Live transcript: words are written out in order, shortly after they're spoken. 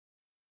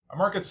A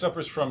market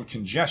suffers from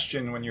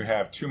congestion when you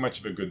have too much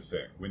of a good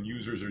thing, when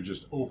users are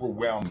just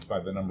overwhelmed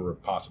by the number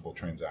of possible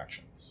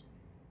transactions.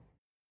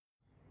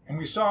 And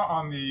we saw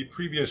on the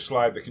previous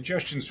slide that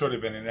congestion is sort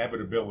of an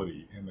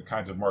inevitability in the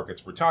kinds of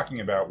markets we're talking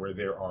about where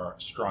there are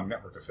strong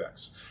network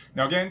effects.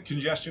 Now again,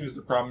 congestion is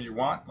the problem you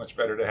want. Much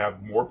better to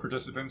have more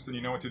participants than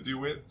you know what to do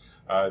with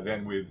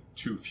than with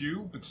too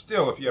few. But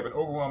still, if you have an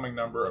overwhelming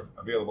number of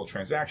available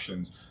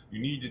transactions,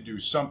 you need to do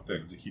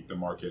something to keep the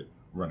market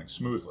running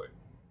smoothly.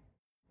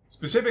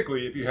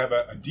 Specifically, if you have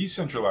a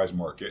decentralized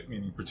market,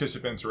 meaning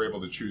participants are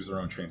able to choose their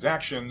own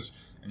transactions,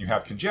 and you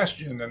have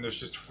congestion, then there's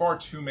just far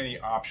too many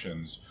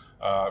options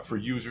for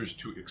users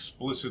to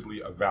explicitly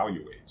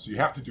evaluate. So you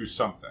have to do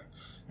something.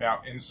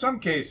 Now, in some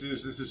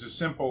cases, this is as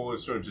simple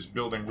as sort of just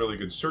building really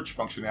good search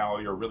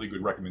functionality or really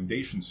good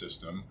recommendation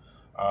system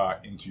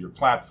into your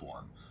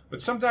platform.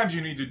 But sometimes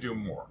you need to do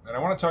more. And I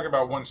want to talk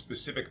about one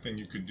specific thing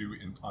you could do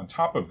on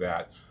top of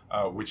that,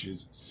 which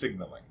is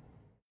signaling.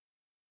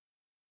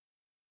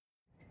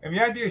 And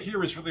the idea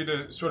here is really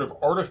to sort of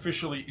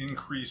artificially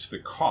increase the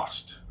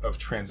cost of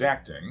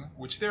transacting,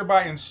 which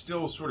thereby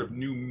instills sort of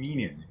new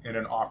meaning in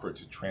an offer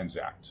to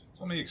transact. So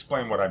let me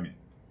explain what I mean.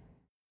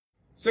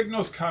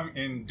 Signals come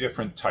in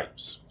different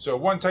types. So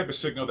one type of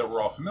signal that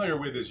we're all familiar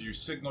with is you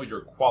signal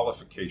your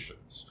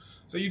qualifications.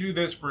 So you do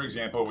this, for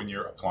example, when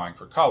you're applying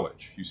for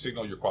college. You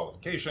signal your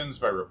qualifications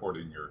by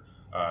reporting your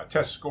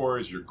test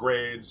scores, your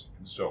grades,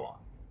 and so on.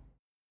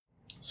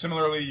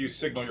 Similarly, you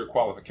signal your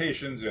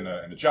qualifications in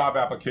a job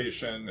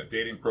application, a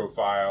dating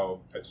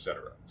profile,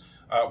 etc.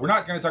 We're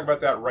not going to talk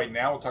about that right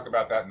now. We'll talk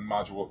about that in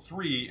Module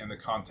 3 in the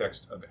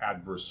context of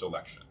adverse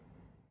selection.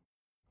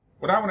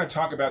 What I want to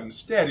talk about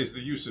instead is the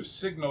use of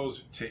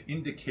signals to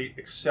indicate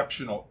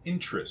exceptional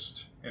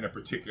interest in a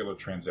particular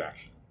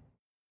transaction.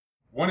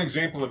 One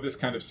example of this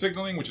kind of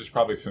signaling, which is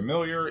probably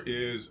familiar,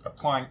 is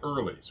applying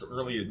early, so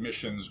early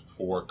admissions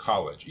for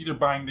college, either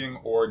binding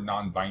or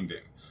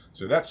non-binding.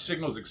 So that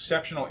signals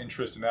exceptional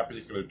interest in that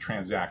particular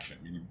transaction,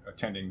 meaning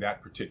attending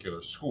that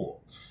particular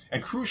school.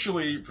 And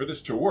crucially, for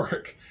this to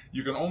work,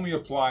 you can only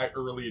apply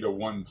early to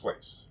one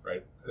place,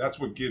 right? That's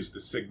what gives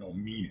the signal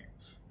meaning.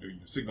 You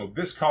signal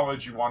this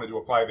college you wanted to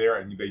apply there,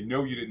 and they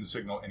know you didn't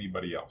signal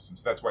anybody else. And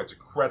so that's why it's a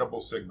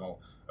credible signal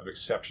of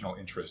exceptional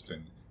interest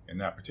in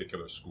that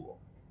particular school.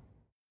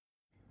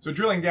 So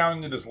drilling down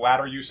into this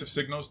latter use of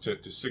signals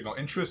to signal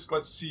interest,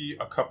 let's see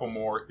a couple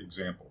more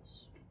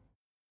examples.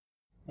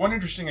 One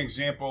interesting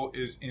example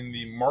is in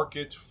the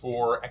market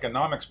for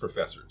economics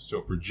professors,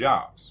 so for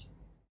jobs.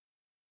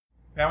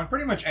 Now, in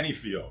pretty much any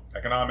field,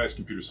 economics,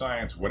 computer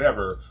science,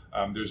 whatever,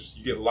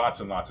 you get lots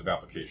and lots of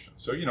applications.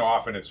 So,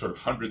 often it's sort of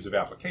hundreds of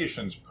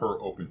applications per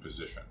open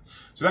position.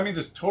 So that means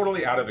it's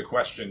totally out of the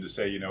question to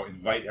say,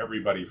 invite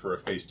everybody for a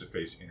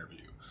face-to-face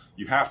interview.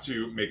 You have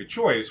to make a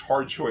choice,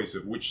 hard choice,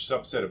 of which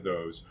subset of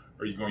those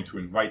are you going to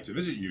invite to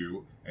visit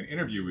you and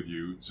interview with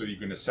you so you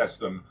can assess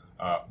them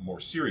more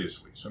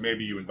seriously. So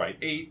maybe you invite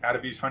 8 out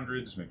of these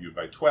hundreds, maybe you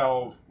invite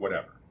 12,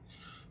 whatever.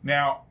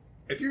 Now,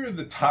 if you're in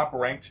the top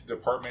ranked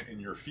department in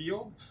your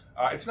field,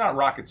 it's not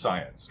rocket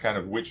science, kind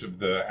of which of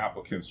the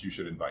applicants you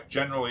should invite.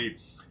 Generally,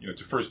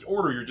 to first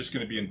order, you're just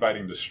going to be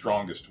inviting the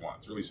strongest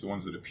ones, or at least the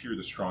ones that appear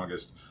the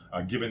strongest,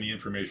 given the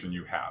information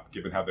you have,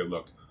 given how they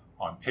look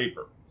on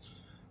paper.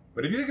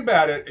 But if you think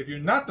about it, if you're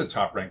not the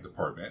top ranked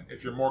department,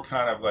 if you're more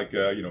kind of like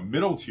a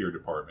middle tier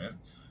department,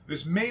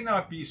 this may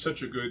not be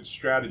such a good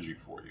strategy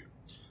for you,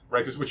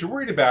 right? Because what you're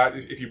worried about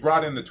is if you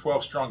brought in the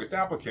 12 strongest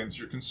applicants,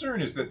 your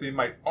concern is that they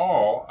might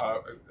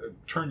all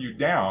turn you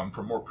down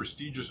for more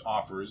prestigious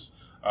offers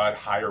at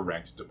higher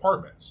ranked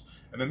departments.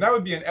 And then that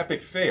would be an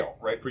epic fail,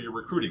 right, for your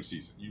recruiting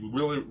season. You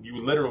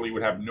literally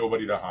would have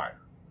nobody to hire.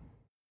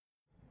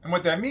 And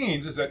what that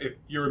means is that if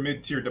you're a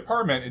mid-tier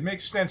department, it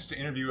makes sense to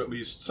interview at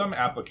least some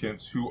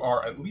applicants who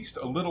are at least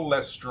a little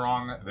less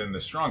strong than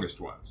the strongest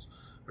ones.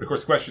 But of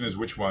course, the question is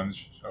which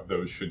ones of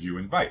those should you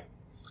invite?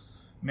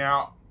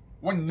 Now,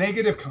 one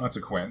negative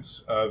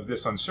consequence of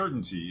this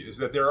uncertainty is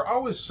that there are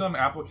always some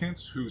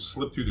applicants who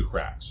slip through the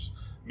cracks,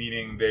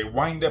 meaning they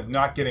wind up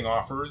not getting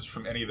offers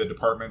from any of the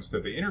departments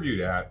that they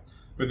interviewed at,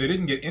 but they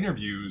didn't get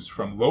interviews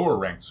from lower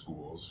ranked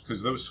schools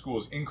because those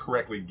schools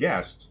incorrectly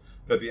guessed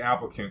that the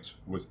applicant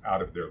was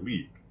out of their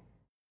league.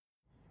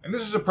 And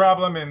this is a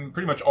problem in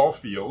pretty much all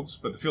fields,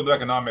 but the field of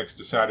economics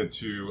decided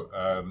to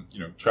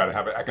try to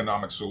have an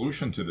economic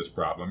solution to this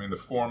problem in the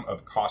form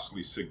of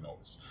costly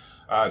signals.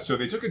 So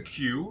they took a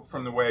cue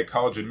from the way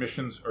college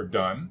admissions are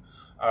done,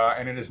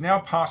 and it is now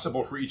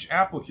possible for each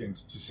applicant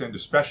to send a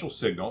special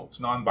signal,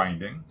 it's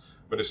non-binding,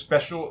 but a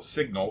special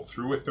signal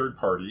through a third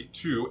party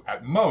to,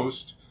 at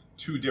most,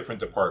 2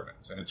 different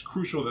departments. And it's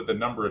crucial that the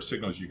number of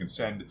signals you can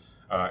send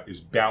is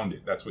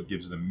bounded. That's what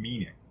gives them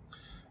meaning.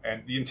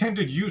 And the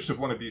intended use of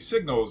one of these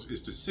signals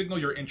is to signal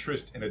your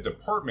interest in a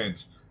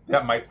department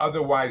that might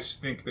otherwise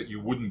think that you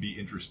wouldn't be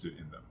interested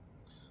in them.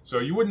 So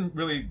you wouldn't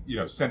really,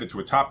 send it to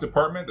a top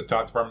department. The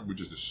top department would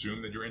just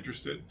assume that you're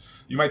interested.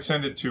 You might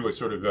send it to a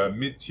sort of a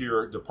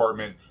mid-tier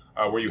department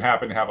where you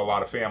happen to have a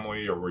lot of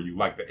family, or where you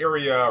like the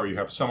area, or you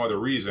have some other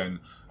reason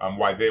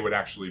why they would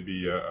actually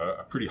be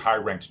a pretty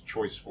high-ranked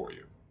choice for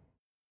you.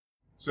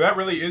 So that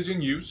really is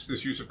in use,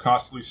 this use of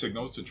costly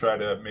signals to try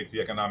to make the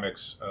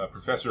economics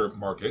professor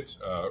market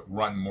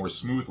run more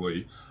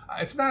smoothly.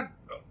 It's not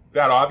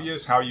that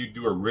obvious how you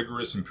do a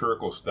rigorous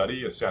empirical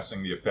study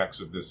assessing the effects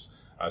of this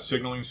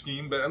signaling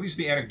scheme, but at least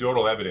the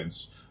anecdotal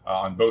evidence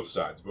on both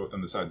sides, both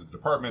on the sides of the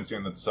departments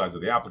and on the sides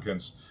of the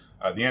applicants,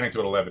 the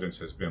anecdotal evidence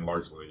has been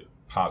largely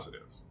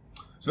positive.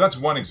 So that's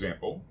one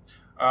example.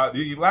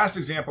 The last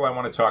example I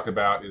want to talk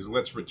about is,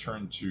 let's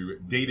return to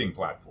dating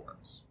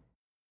platforms.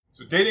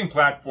 So dating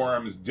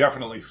platforms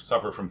definitely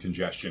suffer from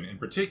congestion. In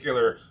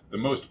particular, the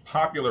most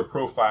popular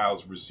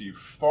profiles receive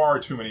far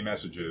too many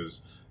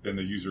messages than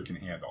the user can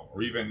handle.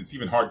 Or it's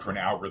even hard for an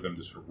algorithm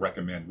to sort of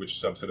recommend which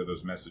subset of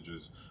those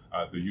messages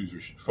the user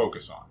should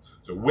focus on.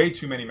 So way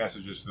too many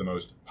messages to the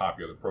most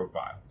popular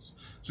profiles.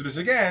 So this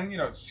again,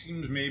 it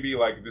seems maybe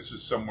like this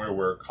is somewhere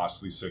where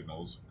costly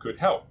signals could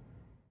help.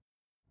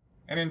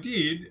 And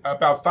indeed,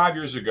 about 5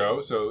 years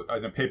ago, so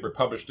in a paper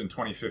published in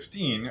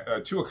 2015,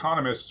 two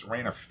economists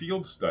ran a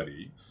field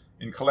study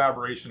in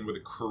collaboration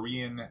with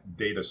Korean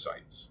data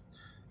sites.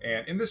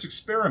 And in this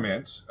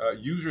experiment,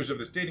 users of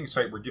this dating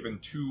site were given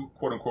 2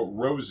 quote-unquote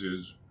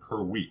roses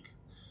per week.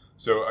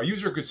 So a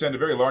user could send a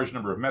very large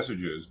number of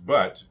messages,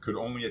 but could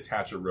only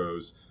attach a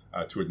rose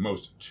to at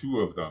most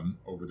 2 of them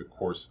over the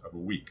course of a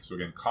week. So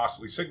again,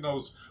 costly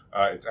signals,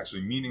 it's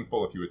actually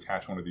meaningful if you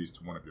attach one of these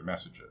to one of your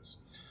messages.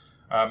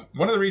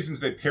 One of the reasons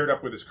they paired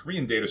up with this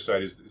Korean data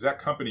site is that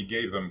company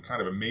gave them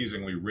kind of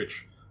amazingly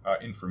rich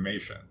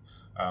information.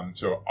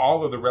 So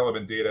all of the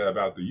relevant data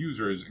about the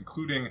users,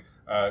 including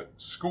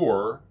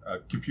score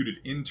computed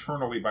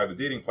internally by the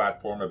dating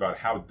platform about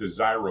how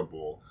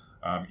desirable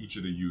each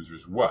of the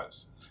users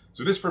was.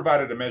 So this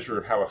provided a measure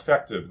of how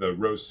effective the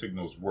rose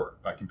signals were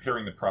by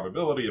comparing the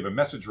probability of a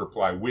message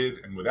reply with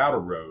and without a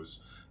rose,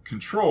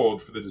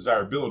 controlled for the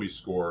desirability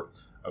score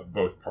of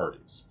both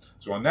parties.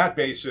 So on that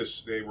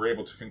basis, they were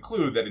able to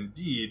conclude that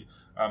indeed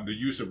the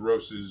use of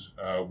roses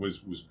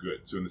was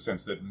good. So in the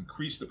sense that it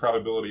increased the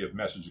probability of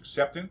message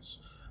acceptance,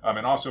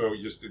 and also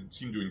it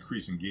seemed to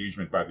increase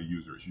engagement by the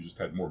users. You just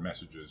had more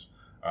messages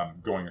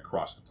going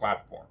across the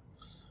platform.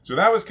 So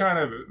that was kind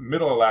of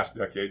middle of last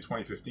decade,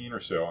 2015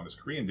 or so, on this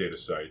Korean data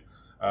site.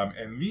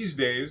 And these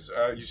days,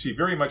 you see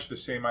very much the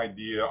same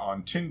idea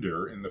on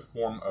Tinder in the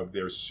form of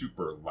their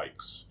super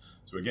likes.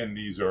 So again,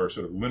 these are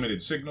sort of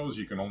limited signals.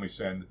 You can only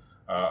send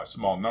a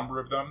small number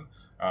of them.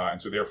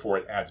 And so therefore,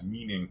 it adds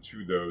meaning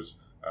to those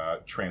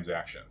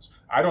transactions.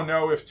 I don't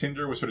know if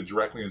Tinder was sort of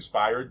directly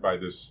inspired by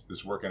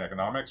this work in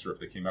economics, or if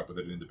they came up with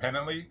it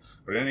independently.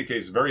 But in any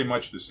case, very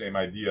much the same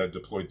idea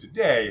deployed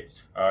today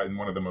in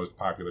one of the most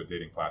popular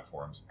dating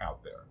platforms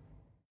out there.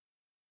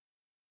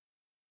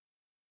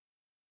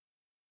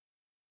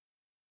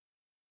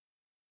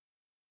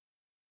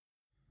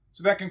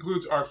 So that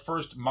concludes our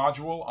first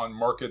module on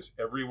markets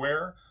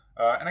everywhere.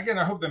 And again,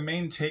 I hope the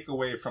main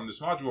takeaway from this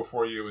module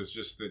for you is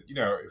just that,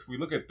 if we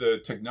look at the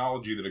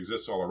technology that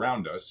exists all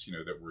around us,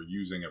 that we're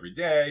using every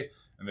day,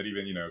 and that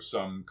even,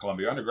 some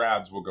Columbia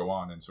undergrads will go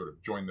on and sort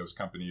of join those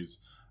companies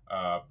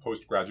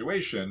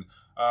post-graduation,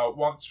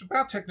 while it's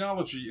about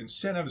technology,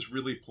 incentives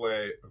really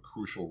play a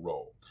crucial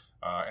role.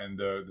 And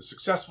the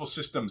successful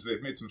systems,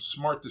 they've made some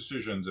smart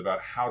decisions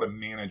about how to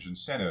manage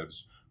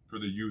incentives for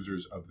the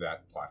users of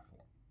that platform.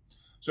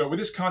 So with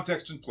this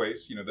context in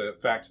place, the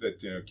fact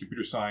that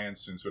computer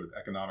science and sort of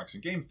economics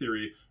and game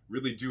theory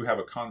really do have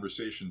a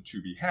conversation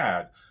to be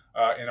had.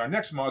 In our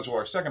next module,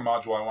 our second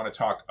module, I want to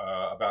talk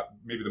about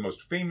maybe the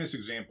most famous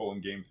example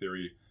in game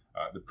theory,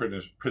 the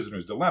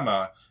prisoner's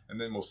dilemma, and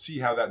then we'll see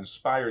how that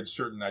inspired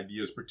certain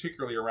ideas,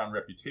 particularly around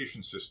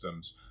reputation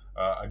systems,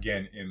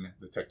 again, in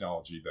the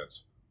technology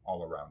that's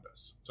all around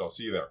us. So I'll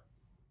see you there.